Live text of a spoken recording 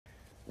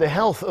The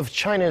health of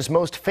China's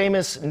most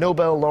famous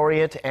Nobel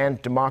Laureate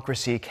and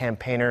democracy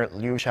campaigner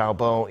Liu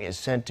Xiaobo is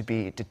said to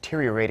be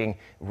deteriorating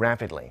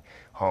rapidly.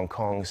 Hong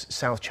Kong's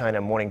South China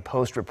Morning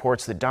Post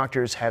reports that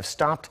doctors have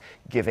stopped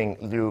giving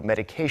Liu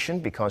medication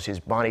because his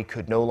body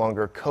could no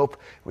longer cope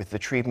with the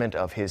treatment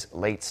of his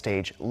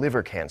late-stage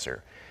liver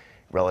cancer.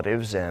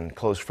 Relatives and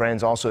close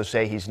friends also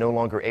say he's no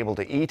longer able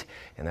to eat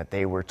and that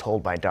they were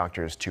told by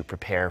doctors to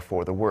prepare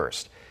for the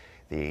worst.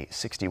 The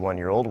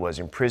 61-year-old was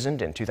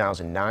imprisoned in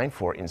 2009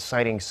 for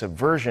inciting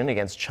subversion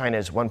against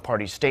China's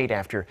one-party state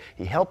after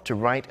he helped to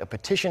write a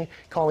petition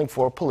calling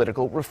for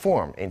political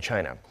reform in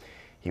China.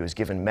 He was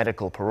given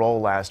medical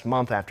parole last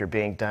month after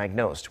being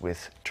diagnosed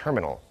with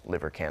terminal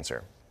liver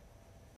cancer.